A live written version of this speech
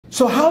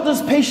So how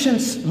does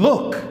patience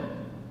look?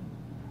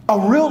 A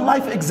real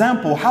life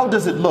example, how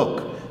does it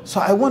look?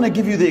 So I want to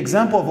give you the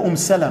example of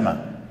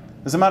Salamah.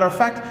 As a matter of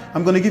fact,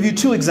 I'm going to give you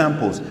two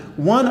examples.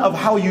 One of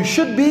how you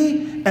should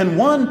be, and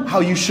one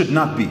how you should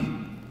not be.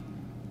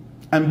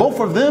 And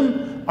both of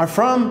them are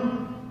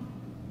from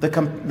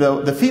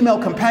the female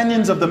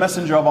companions of the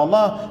Messenger of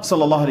Allah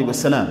sallallahu alaihi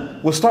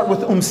wasallam. We'll start with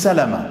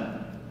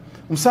Salamah.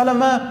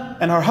 Salamah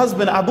and her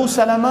husband Abu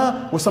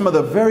Salamah were some of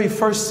the very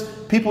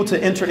first people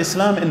to enter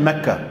Islam in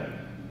Mecca.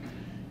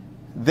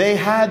 They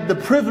had the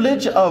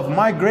privilege of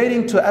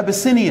migrating to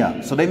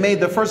Abyssinia. So they made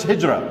the first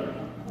hijrah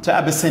to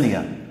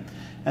Abyssinia.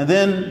 And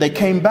then they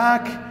came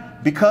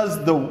back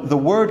because the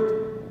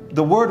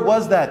word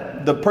was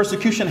that the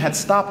persecution had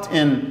stopped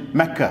in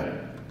Mecca.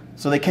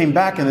 So they came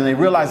back and then they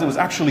realized it was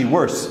actually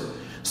worse.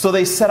 So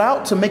they set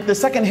out to make the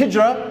second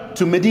hijrah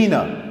to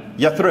Medina,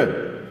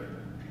 Yathrib.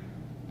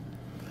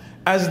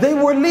 As they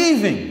were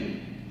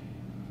leaving,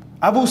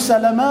 Abu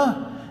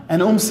Salamah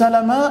and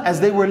Salamah,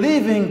 as they were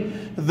leaving,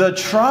 the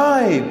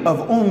tribe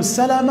of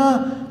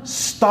Salamah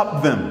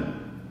stopped them.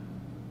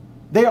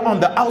 They are on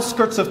the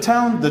outskirts of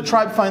town. The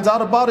tribe finds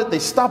out about it. They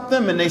stop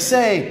them and they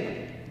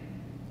say,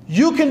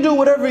 "You can do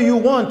whatever you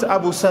want,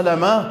 Abu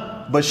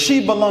Salamah, but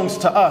she belongs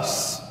to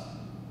us.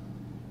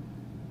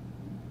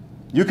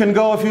 You can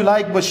go if you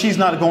like, but she's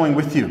not going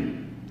with you."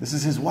 This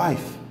is his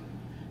wife.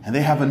 And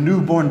they have a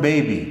newborn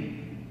baby.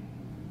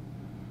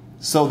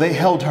 So they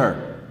held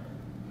her.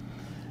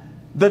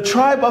 The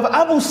tribe of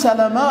Abu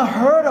Salamah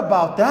heard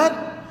about that,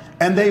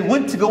 and they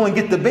went to go and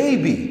get the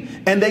baby.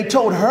 And they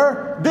told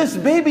her, "This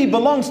baby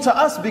belongs to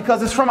us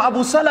because it's from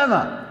Abu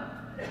Salamah.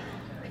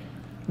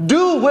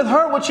 Do with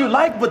her what you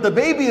like, but the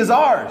baby is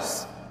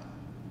ours."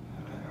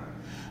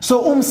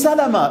 So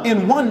Salamah,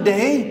 in one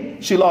day,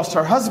 she lost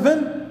her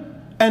husband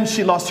and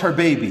she lost her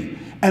baby.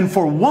 And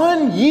for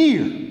 1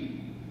 year,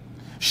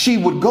 she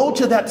would go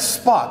to that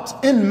spot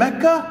in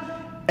Mecca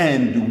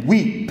and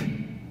weep.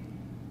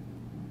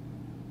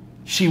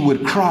 She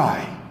would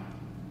cry.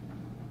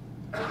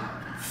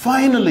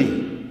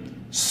 Finally,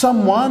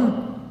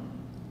 someone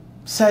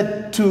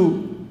said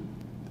to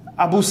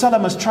Abu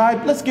Salamah's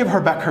tribe, "Let's give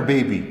her back her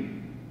baby."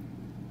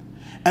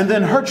 And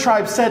then her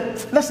tribe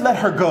said, "Let's let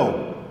her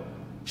go.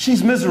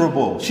 She's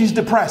miserable. She's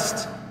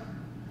depressed."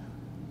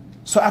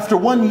 So after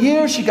 1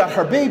 year, she got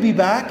her baby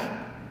back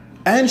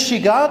and she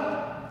got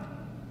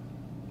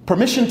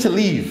permission to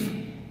leave.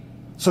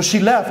 So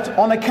she left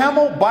on a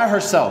camel by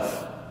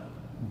herself.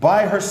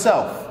 By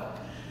herself.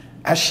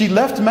 As she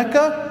left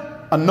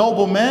Mecca, a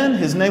noble man,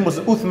 his name was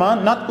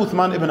Uthman, not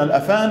Uthman ibn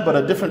al-Affan, but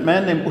a different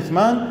man named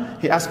Uthman.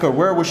 He asked her,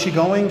 where was she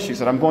going? She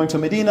said, "I'm going to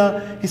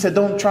Medina." He said,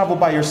 "Don't travel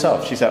by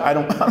yourself." She said, I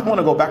don't want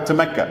to go back to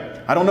Mecca.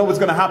 I don't know what's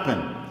going to happen.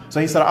 So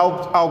he said,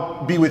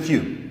 I'll be with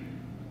you.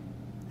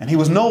 And he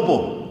was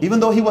noble. Even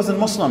though he wasn't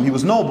Muslim, he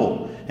was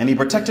noble. And he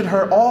protected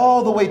her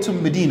all the way to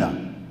Medina.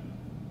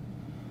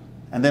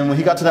 And then when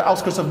he got to the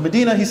outskirts of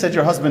Medina, he said,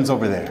 "Your husband's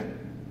over there."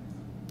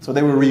 So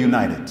they were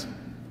reunited.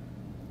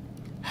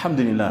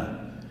 Alhamdulillah.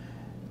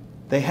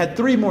 They had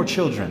 3 more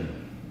children.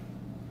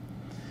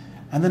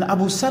 And then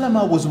Abu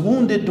Salamah was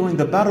wounded during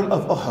the Battle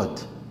of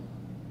Uhud.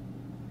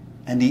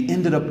 And he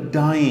ended up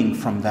dying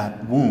from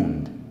that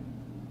wound.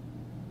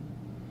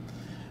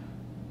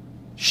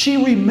 She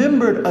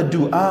remembered a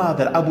dua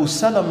that Abu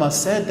Salamah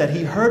said that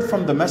he heard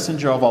from the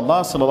Messenger of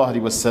Allah sallallahu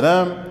alaihi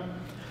wasallam.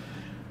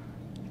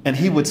 And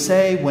he would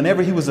say,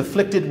 whenever he was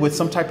afflicted with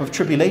some type of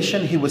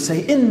tribulation, he would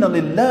say, "Inna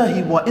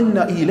lillahi wa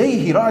inna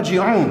ilayhi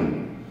raji'un."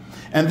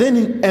 And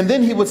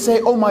then he would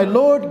say, "Oh my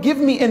Lord, give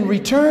me in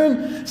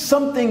return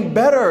something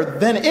better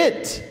than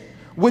it,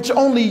 which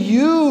only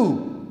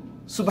you,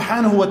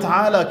 subhanahu wa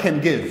ta'ala,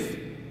 can give."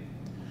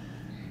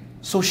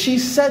 So she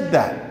said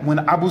that when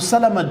Abu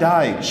Salamah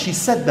died, she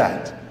said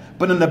that.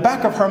 But in the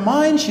back of her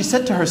mind, she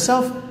said to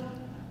herself,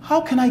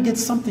 "How can I get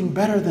something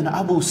better than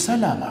Abu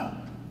Salamah?"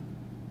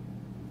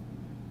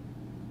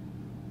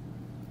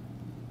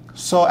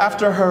 So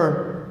after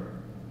her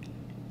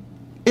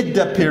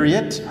iddah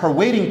period, her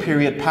waiting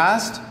period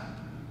passed,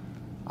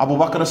 Abu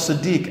Bakr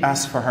as-Siddiq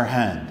asked for her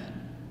hand.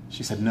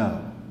 She said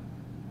no.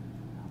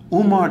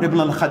 Umar ibn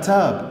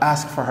al-Khattab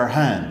asked for her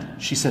hand.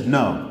 She said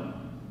no.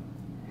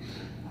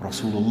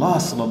 Rasulullah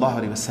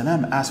sallallahu alaihi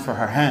wasallam asked for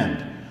her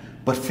hand.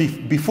 But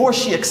before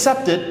she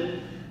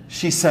accepted,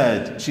 she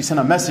sent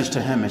a message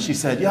to him and she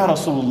said, "Ya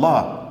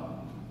Rasulullah,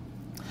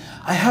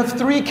 I have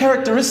 3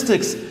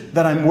 characteristics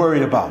that I'm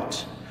worried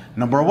about.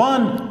 Number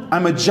 1,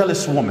 I'm a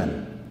jealous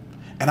woman.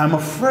 And I'm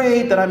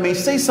afraid that I may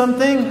say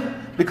something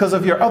because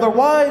of your other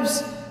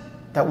wives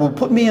that will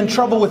put me in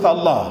trouble with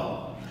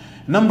Allah.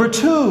 Number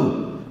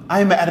 2,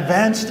 I'm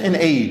advanced in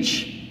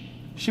age."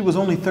 She was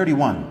only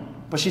 31,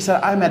 but she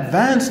said, "I'm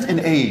advanced in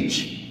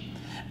age.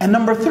 And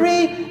number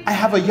 3, I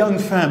have a young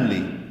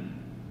family."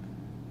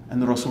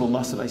 And the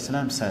Rasulullah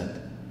said,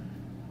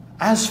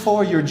 "As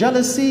for your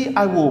jealousy,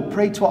 I will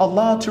pray to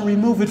Allah to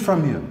remove it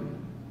from you.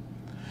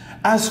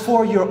 As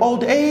for your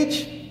old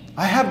age,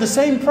 I have the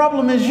same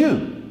problem as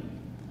you.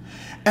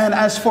 And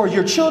as for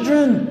your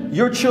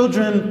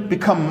children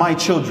become my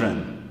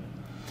children."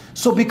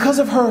 So because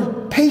of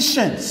her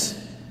patience,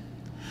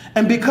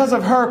 and because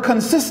of her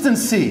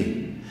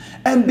consistency,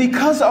 and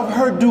because of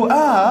her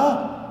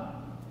dua,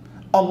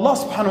 Allah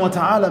subhanahu wa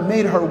ta'ala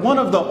made her one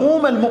of the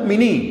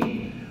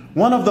al-Mu'mineen,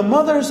 one of the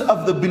mothers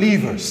of the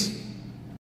believers.